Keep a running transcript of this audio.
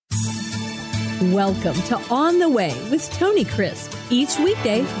Welcome to On the Way with Tony Crisp. Each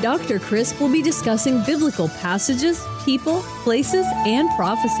weekday, Dr. Crisp will be discussing biblical passages, people, places, and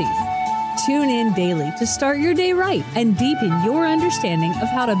prophecies. Tune in daily to start your day right and deepen your understanding of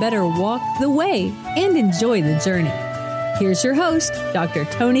how to better walk the way and enjoy the journey. Here's your host, Dr.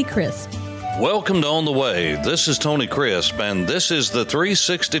 Tony Crisp. Welcome to On the Way. This is Tony Crisp, and this is the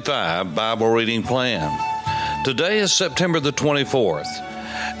 365 Bible Reading Plan. Today is September the 24th,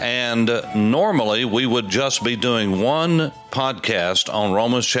 and normally we would just be doing one podcast on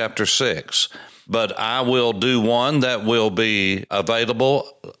Romans chapter 6, but I will do one that will be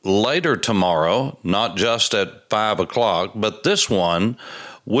available later tomorrow, not just at 5 o'clock, but this one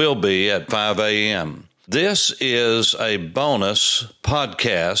will be at 5 a.m. This is a bonus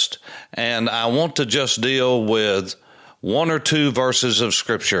podcast, and I want to just deal with one or two verses of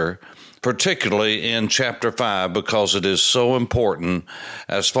Scripture, particularly in chapter 5, because it is so important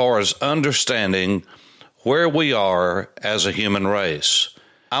as far as understanding where we are as a human race.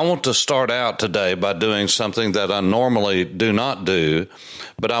 I want to start out today by doing something that I normally do not do,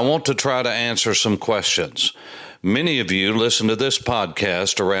 but I want to try to answer some questions. Many of you listen to this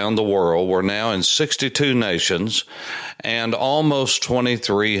podcast around the world. We're now in 62 nations and almost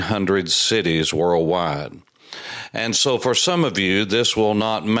 2,300 cities worldwide. And so for some of you, this will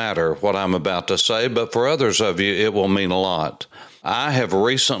not matter what I'm about to say, but for others of you, it will mean a lot. I have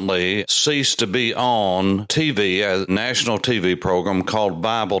recently ceased to be on TV, a national TV program called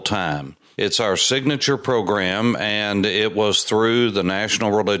Bible Time. It's our signature program, and it was through the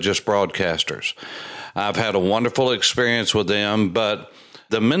National Religious Broadcasters. I've had a wonderful experience with them, but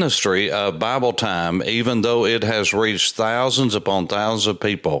the ministry of Bible Time, even though it has reached thousands upon thousands of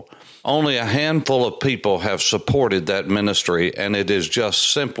people, only a handful of people have supported that ministry, and it is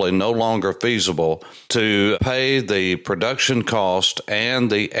just simply no longer feasible to pay the production cost and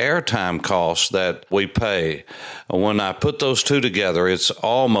the airtime cost that we pay. When I put those two together, it's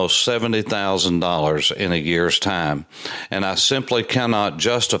almost $70,000 in a year's time, and I simply cannot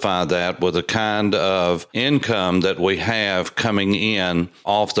justify that with the kind of income that we have coming in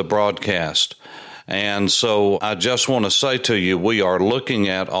off the broadcast. And so I just want to say to you, we are looking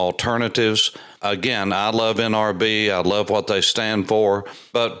at alternatives. Again, I love NRB. I love what they stand for.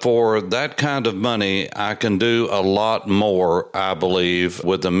 But for that kind of money, I can do a lot more, I believe,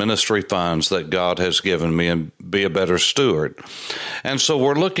 with the ministry funds that God has given me and be a better steward. And so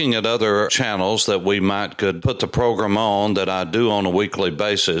we're looking at other channels that we could put the program on that I do on a weekly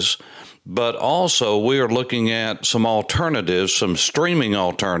basis. But also we are looking at some alternatives, some streaming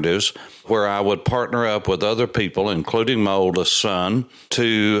alternatives, where I would partner up with other people, including my oldest son,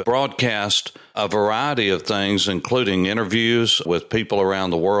 to broadcast a variety of things, including interviews with people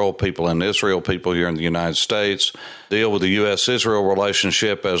around the world, people in Israel, people here in the United States, deal with the U.S.-Israel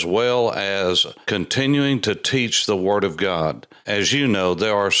relationship, as well as continuing to teach the Word of God. As you know,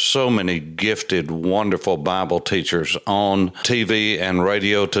 there are so many gifted, wonderful Bible teachers on TV and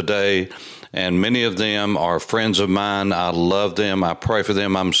radio today, and many of them are friends of mine. I love them. I pray for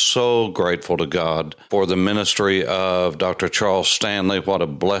them. I'm so grateful to God for the ministry of Dr. Charles Stanley. What a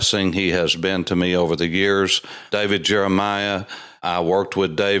blessing he has been to me over the years. David Jeremiah. I worked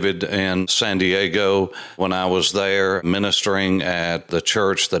with David in San Diego when I was there ministering at the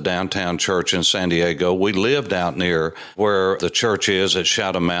church, the downtown church in San Diego. We lived out near where the church is at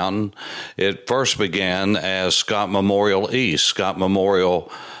Shadow Mountain. It first began as Scott Memorial East. Scott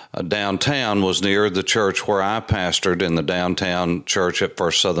Memorial downtown was near the church where I pastored in the downtown church at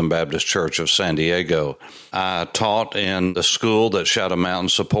First Southern Baptist Church of San Diego. I taught in the school that Shadow Mountain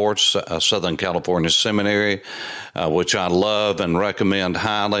supports, Southern California Seminary, which I love and recommend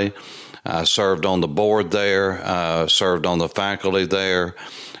highly. I served on the board there, served on the faculty there,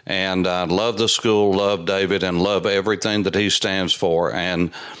 and I love the school, love David, and love everything that he stands for,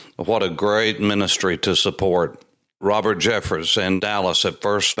 and what a great ministry to support. Robert Jeffers in Dallas at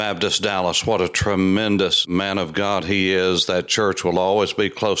First Baptist Dallas. What a tremendous man of God he is. That church will always be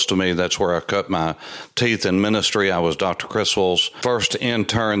close to me. That's where I cut my teeth in ministry. I was Dr. Criswell's first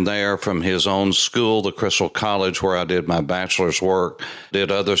intern there from his own school, the Criswell College, where I did my bachelor's work, did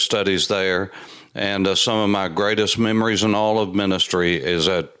other studies there. And some of my greatest memories in all of ministry is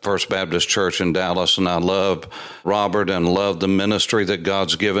at First Baptist Church in Dallas, and I love Robert and love the ministry that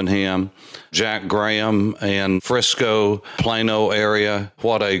God's given him. Jack Graham in Frisco, Plano area.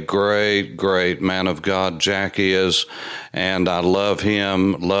 What a great, great man of God Jack is, and I love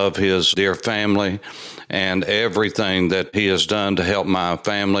him, love his dear family, and everything that he has done to help my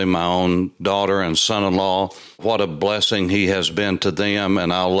family, my own daughter and son-in-law. What a blessing he has been to them,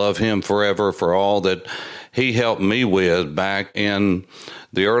 and I'll love him forever for all that he helped me with back in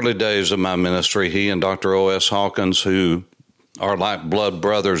the early days of my ministry, he and Dr. O.S. Hawkins, who are like blood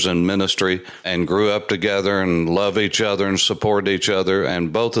brothers in ministry and grew up together and love each other and support each other.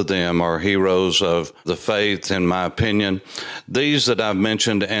 And both of them are heroes of the faith, in my opinion. These that I've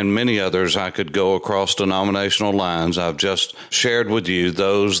mentioned and many others, I could go across denominational lines. I've just shared with you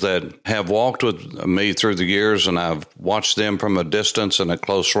those that have walked with me through the years, and I've watched them from a distance and a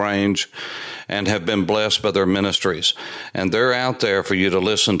close range and have been blessed by their ministries. And they're out there for you to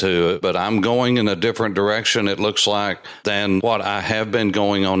listen to. But I'm going in a different direction, it looks like, than what I have been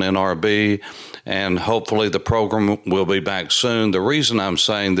going on NRB. And hopefully the program will be back soon. The reason I'm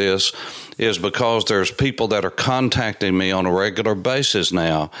saying this is because there's people that are contacting me on a regular basis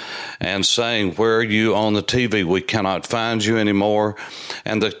now and saying, where are you on the TV? We cannot find you anymore.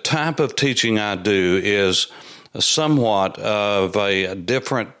 And the type of teaching I do is somewhat of a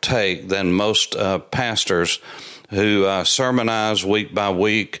different take than most pastors who sermonize week by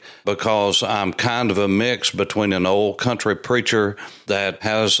week, because I'm kind of a mix between an old country preacher that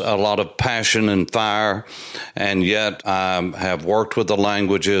has a lot of passion and fire, and yet I have worked with the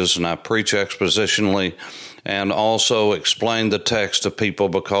languages and I preach expositionally and also explain the text to people,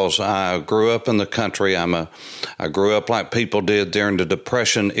 because I grew up in the country. I grew up like people did during the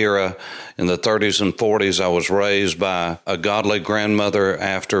Depression era in the 30s and 40s. I was raised by a godly grandmother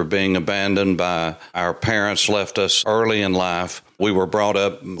after being abandoned by our parents, left us early in life. We were brought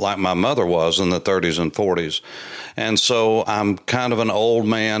up like my mother was in the 30s and 40s. And so I'm kind of an old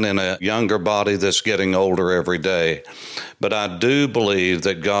man in a younger body that's getting older every day. But I do believe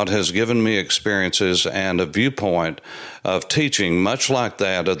that God has given me experiences and a viewpoint of teaching much like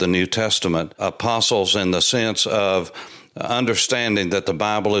that of the New Testament apostles, in the sense of understanding that the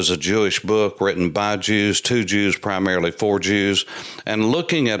Bible is a Jewish book written by Jews, to Jews, primarily for Jews, and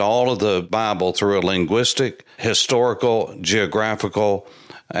looking at all of the Bible through a linguistic, historical, geographical,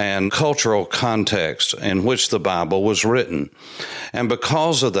 and cultural context in which the Bible was written. And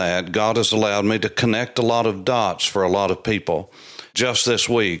because of that, God has allowed me to connect a lot of dots for a lot of people. Just this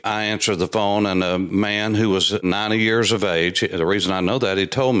week, I answered the phone, and a man who was 90 years of age, the reason I know that, he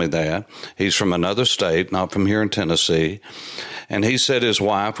told me that. He's from another state, not from here in Tennessee. And he said his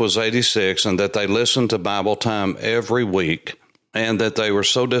wife was 86 and that they listened to Bible Time every week, and that they were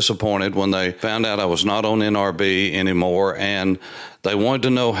so disappointed when they found out I was not on NRB anymore, and they wanted to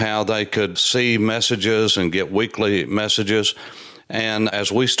know how they could see messages and get weekly messages. And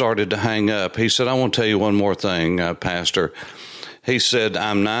as we started to hang up, he said, I want to tell you one more thing, Pastor. He said,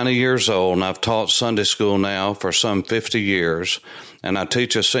 I'm 90 years old, and I've taught Sunday school now for some 50 years, and I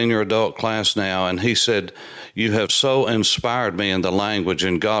teach a senior adult class now. And he said, you have so inspired me in the language,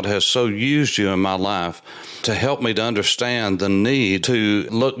 and God has so used you in my life to help me to understand the need to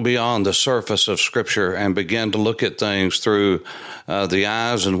look beyond the surface of Scripture and begin to look at things through the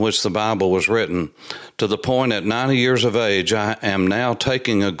eyes in which the Bible was written. To the point at 90 years of age, I am now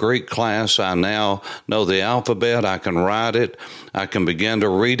taking a Greek class. I now know the alphabet. I can write it. I can begin to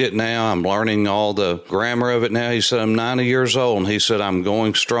read it now. I'm learning all the grammar of it now. He said, I'm 90 years old, and he said, I'm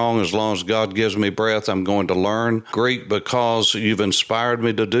going strong. As long as God gives me breath, I'm going to learn Greek because you've inspired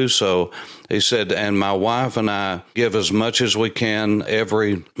me to do so. He said, and my wife and I give as much as we can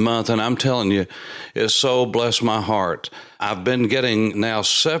every month. And I'm telling you, it's so blessed my heart. I've been getting now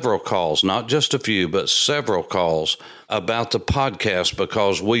several calls, not just a few, but several calls about the podcast,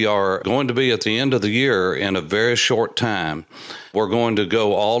 because we are going to be at the end of the year in a very short time. We're going to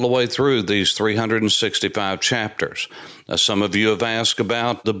go all the way through these 365 chapters. Now, some of you have asked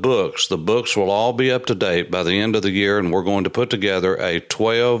about the books. The books will all be up to date by the end of the year, and we're going to put together a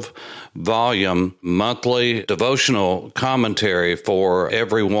 12-volume monthly devotional commentary for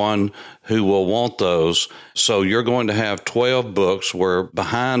everyone who will want those. So you're going to have 12 books. We're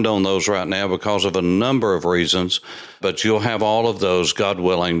behind on those right now because of a number of reasons, but you'll have all of those, God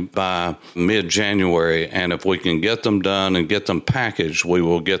willing, by mid-January. And if we can get them done and get them packaged, we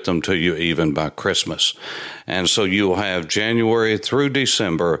will get them to you even by Christmas. And so you'll have January through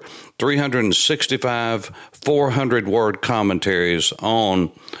December, 365 400-word commentaries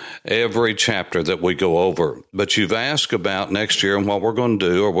on every chapter that we go over. But you've asked about next year and what we're going to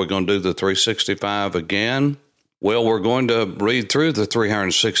do. Are we going to do the 365 again? Well, we're going to read through the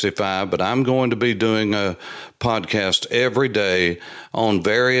 365, but I'm going to be doing a podcast every day on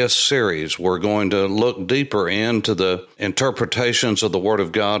various series. We're going to look deeper into the interpretations of the Word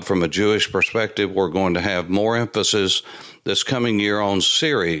of God from a Jewish perspective. We're going to have more emphasis this coming year on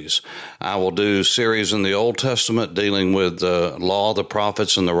series. I will do series in the Old Testament dealing with the law, the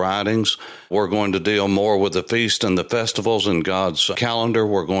prophets, and the writings. We're going to deal more with the feast and the festivals in God's calendar.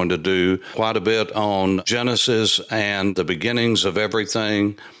 We're going to do quite a bit on Genesis and the beginnings of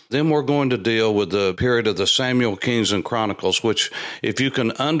everything. Then we're going to deal with the period of the Samuel, Kings, and Chronicles, which, if you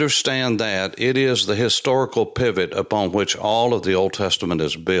can understand that, it is the historical pivot upon which all of the Old Testament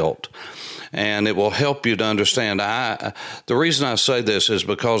is built. And it will help you to understand. The reason I say this is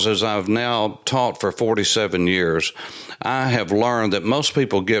because as I've now taught for 47 years, I have learned that most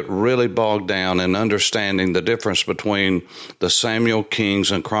people get really bogged down in understanding the difference between the Samuel,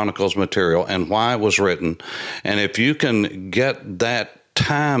 Kings, and Chronicles material and why it was written. And if you can get that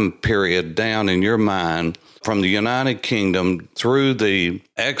time period down in your mind from the United Kingdom through the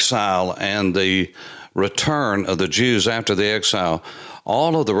exile and the return of the Jews after the exile,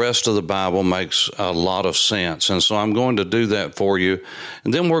 all of the rest of the Bible makes a lot of sense. And so I'm going to do that for you.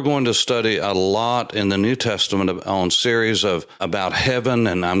 And then we're going to study a lot in the New Testament on series about heaven.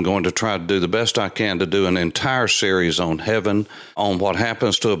 And I'm going to try to do the best I can to do an entire series on heaven, on what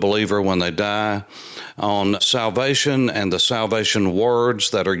happens to a believer when they die, on salvation and the salvation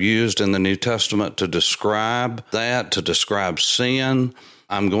words that are used in the New Testament to describe that, to describe sin.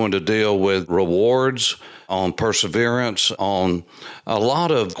 I'm going to deal with rewards, on perseverance, on a lot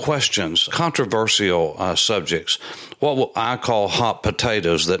of questions, controversial subjects, what I call hot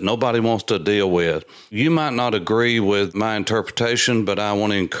potatoes that nobody wants to deal with. You might not agree with my interpretation, but I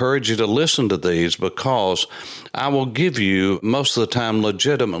want to encourage you to listen to these because I will give you, most of the time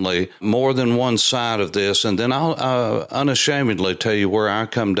legitimately, more than one side of this, and then I'll unashamedly tell you where I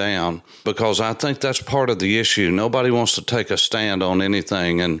come down, because I think that's part of the issue. Nobody wants to take a stand on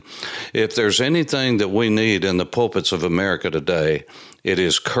anything, and if there's anything that we need in the pulpits of America today, it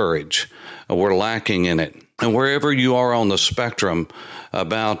is courage. We're lacking in it. And wherever you are on the spectrum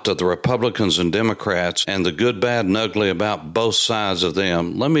about the Republicans and Democrats and the good, bad, and ugly about both sides of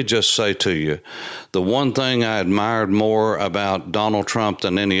them, let me just say to you, the one thing I admired more about Donald Trump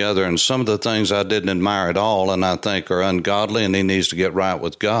than any other, and some of the things I didn't admire at all and I think are ungodly, and he needs to get right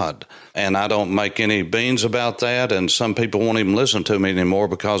with God. And I don't make any beans about that, and some people won't even listen to me anymore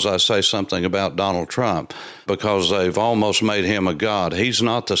because I say something about Donald Trump, because they've almost made him a god. He's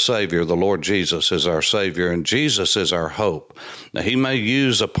not the Savior. The Lord Jesus is our Savior, and Jesus is our hope. Now, he may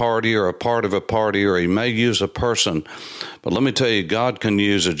use a party or a part of a party, or he may use a person, but let me tell you, God can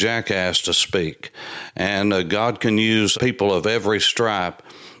use a jackass to speak, and God can use people of every stripe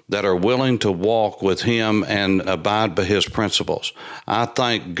that are willing to walk with him and abide by his principles. I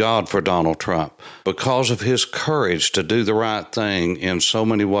thank God for Donald Trump because of his courage to do the right thing in so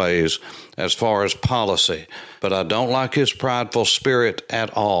many ways as far as policy. But I don't like his prideful spirit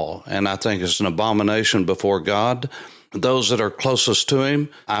at all, and I think it's an abomination before God. Those that are closest to him,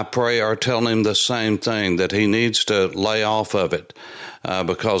 I pray, are telling him the same thing, that he needs to lay off of it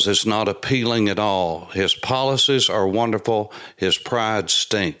because it's not appealing at all. His policies are wonderful. His pride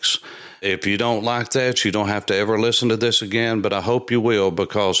stinks. If you don't like that, you don't have to ever listen to this again, but I hope you will,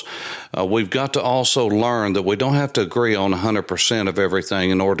 because we've got to also learn that we don't have to agree on 100% of everything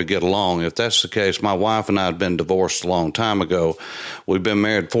in order to get along. If that's the case, my wife and I had been divorced a long time ago. We've been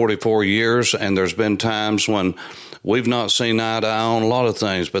married 44 years, and there's been times when we've not seen eye to eye on a lot of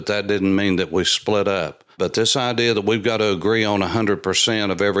things, but that didn't mean that we split up. But this idea that we've got to agree on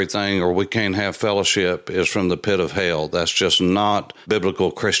 100% of everything or we can't have fellowship is from the pit of hell. That's just not biblical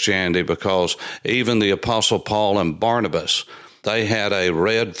Christianity, because even the Apostle Paul and Barnabas, they had a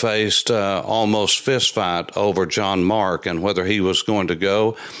red-faced, almost fist fight over John Mark and whether he was going to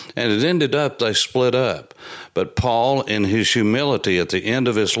go, and it ended up they split up. But Paul, in his humility at the end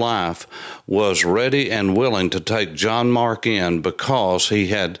of his life, was ready and willing to take John Mark in because he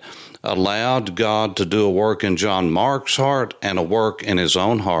had allowed God to do a work in John Mark's heart and a work in his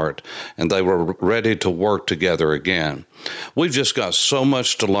own heart, and they were ready to work together again. We've just got so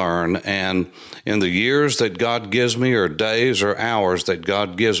much to learn, and in the years that God gives me, or days or hours that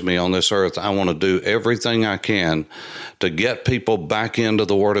God gives me on this earth, I want to do everything I can to get people back into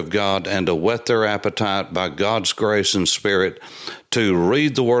the Word of God and to whet their appetite by God's grace and Spirit, to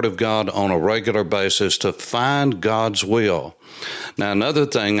read the Word of God on a regular basis, to find God's will. Now, another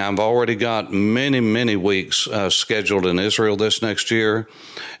thing, I've already got many weeks scheduled in Israel this next year,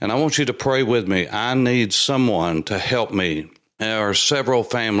 and I want you to pray with me. I need someone to help me There are several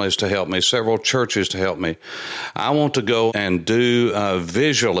families to help me, several churches to help me. I want to go and do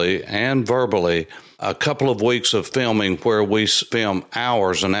visually and verbally a couple of weeks of filming where we film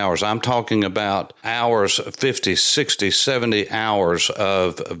hours and hours. I'm talking about hours, 50, 60, 70 hours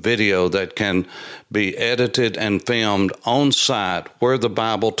of video that can be edited and filmed on site where the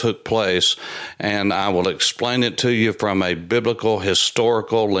Bible took place. And I will explain it to you from a biblical,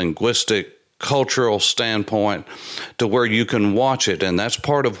 historical, linguistic, cultural standpoint to where you can watch it. And that's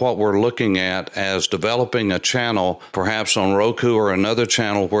part of what we're looking at as developing a channel, perhaps on Roku or another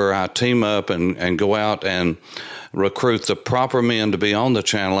channel, where I team up and go out and recruit the proper men to be on the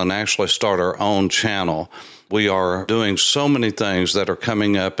channel and actually start our own channel. We are doing so many things that are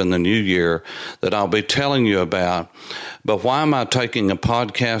coming up in the new year that I'll be telling you about. But why am I taking a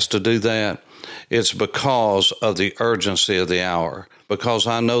podcast to do that? It's because of the urgency of the hour. Because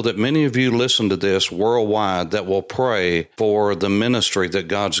I know that many of you listen to this worldwide that will pray for the ministry that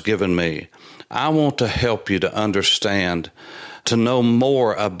God's given me. I want to help you to understand, to know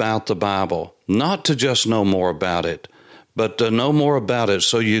more about the Bible, not to just know more about it, but to know more about it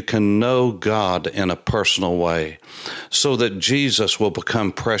so you can know God in a personal way, so that Jesus will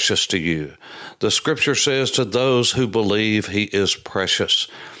become precious to you. The scripture says to those who believe, he is precious.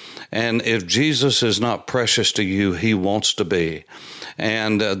 And if Jesus is not precious to you, he wants to be.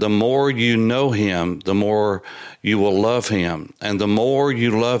 And the more you know him, the more you will love him. And the more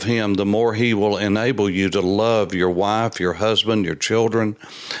you love him, the more he will enable you to love your wife, your husband, your children,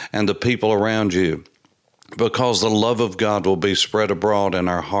 and the people around you. Because the love of God will be spread abroad in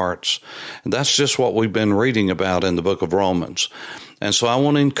our hearts. And that's just what we've been reading about in the book of Romans. And so I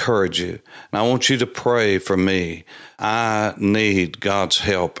want to encourage you, and I want you to pray for me. I need God's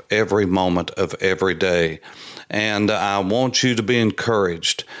help every moment of every day. And I want you to be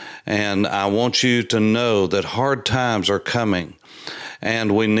encouraged. And I want you to know that hard times are coming.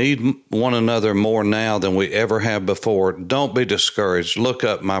 And we need one another more now than we ever have before. Don't be discouraged. Look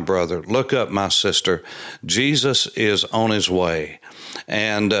up, my brother. Look up, my sister. Jesus is on his way.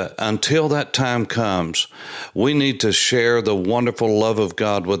 And until that time comes, we need to share the wonderful love of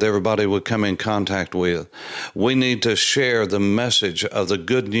God with everybody we come in contact with. We need to share the message of the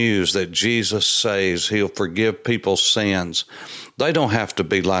good news that Jesus says he'll forgive people's sins. They don't have to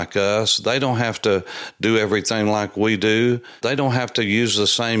be like us. They don't have to do everything like we do. They don't have to use the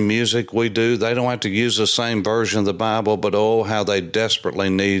same music we do. They don't have to use the same version of the Bible, but oh, how they desperately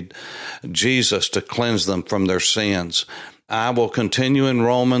need Jesus to cleanse them from their sins. I will continue in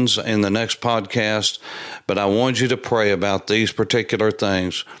Romans in the next podcast, but I want you to pray about these particular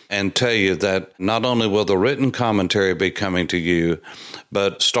things and tell you that not only will the written commentary be coming to you,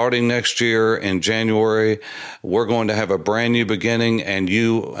 but starting next year in January, we're going to have a brand new beginning, and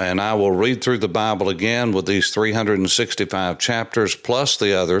you and I will read through the Bible again with these 365 chapters plus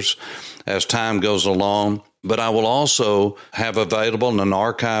the others as time goes along. But I will also have available and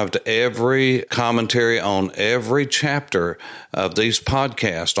archived every commentary on every chapter of these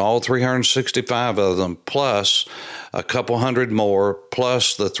podcasts, all 365 of them, plus a couple hundred more,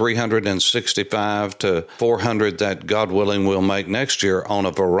 plus the 365 to 400 that, God willing, we'll make next year on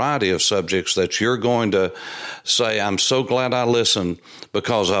a variety of subjects that you're going to say, I'm so glad I listened,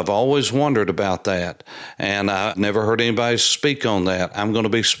 because I've always wondered about that, and I've never heard anybody speak on that. I'm going to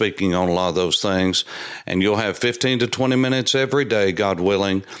be speaking on a lot of those things, and you'll have 15 to 20 minutes every day, God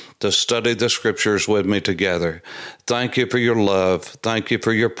willing, to study the scriptures with me together. Thank you for your love. Thank you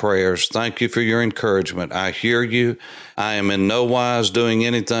for your prayers. Thank you for your encouragement. I hear you. I am in no wise doing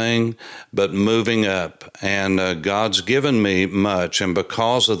anything but moving up, and God's given me much, and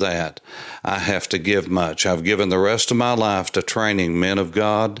because of that, I have to give much. I've given the rest of my life to training men of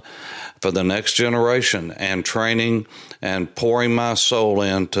God for the next generation, and training and pouring my soul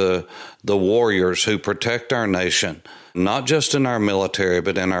into the warriors who protect our nation, not just in our military,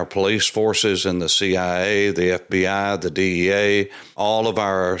 but in our police forces, in the CIA, the FBI, the DEA, all of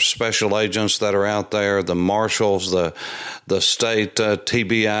our special agents that are out there, the marshals, the state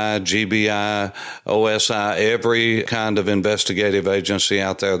TBI, GBI, OSI, every kind of investigative agency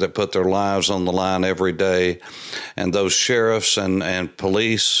out there that put their lives on the line every day, and those sheriffs and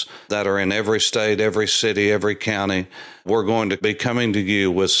police that are in every state, every city, every county. We're going to be coming to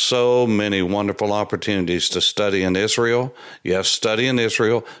you with so many wonderful opportunities to study in Israel Israel. Yes, study in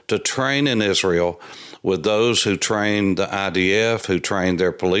Israel, to train in Israel with those who train the IDF, who train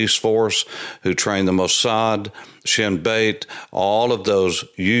their police force, who train the Mossad, Shin Bet, all of those.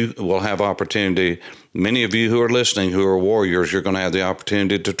 You will have opportunity. Many of you who are listening, who are warriors, you're going to have the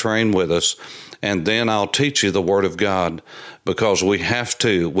opportunity to train with us. And then I'll teach you the Word of God, because we have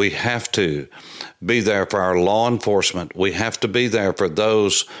to be there for our law enforcement. We have to be there for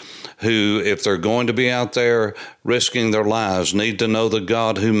those who, if they're going to be out there risking their lives, need to know the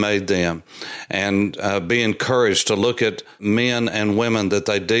God who made them, and be encouraged to look at men and women that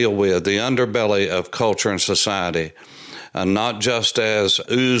they deal with, the underbelly of culture and society, not just as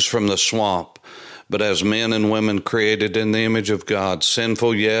ooze from the swamp, but as men and women created in the image of God,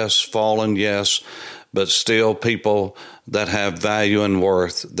 sinful, yes, fallen, yes, but still people that have value and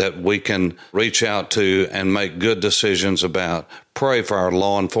worth that we can reach out to and make good decisions about. Pray for our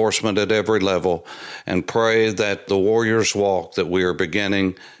law enforcement at every level, and pray that the Warrior's Walk that we are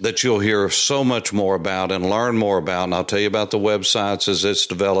beginning, that you'll hear so much more about and learn more about, and I'll tell you about the websites as it's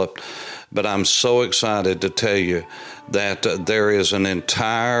developed. But I'm so excited to tell you that there is an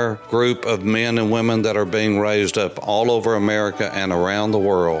entire group of men and women that are being raised up all over America and around the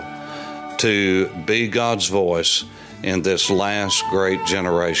world to be God's voice in this last great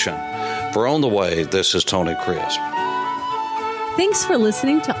generation. For On the Way, this is Tony Crisp. Thanks for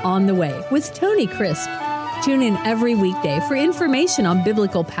listening to On the Way with Tony Crisp. Tune in every weekday for information on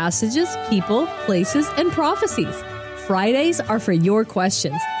biblical passages, people, places, and prophecies. Fridays are for your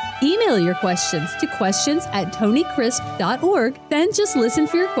questions. Email your questions to questions@tonycrisp.org. Then just listen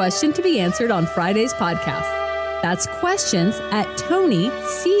for your question to be answered on Friday's podcast. That's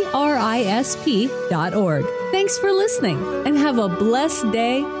questions@tonycrisp.org. Thanks for listening, and have a blessed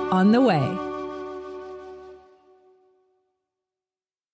day on the way.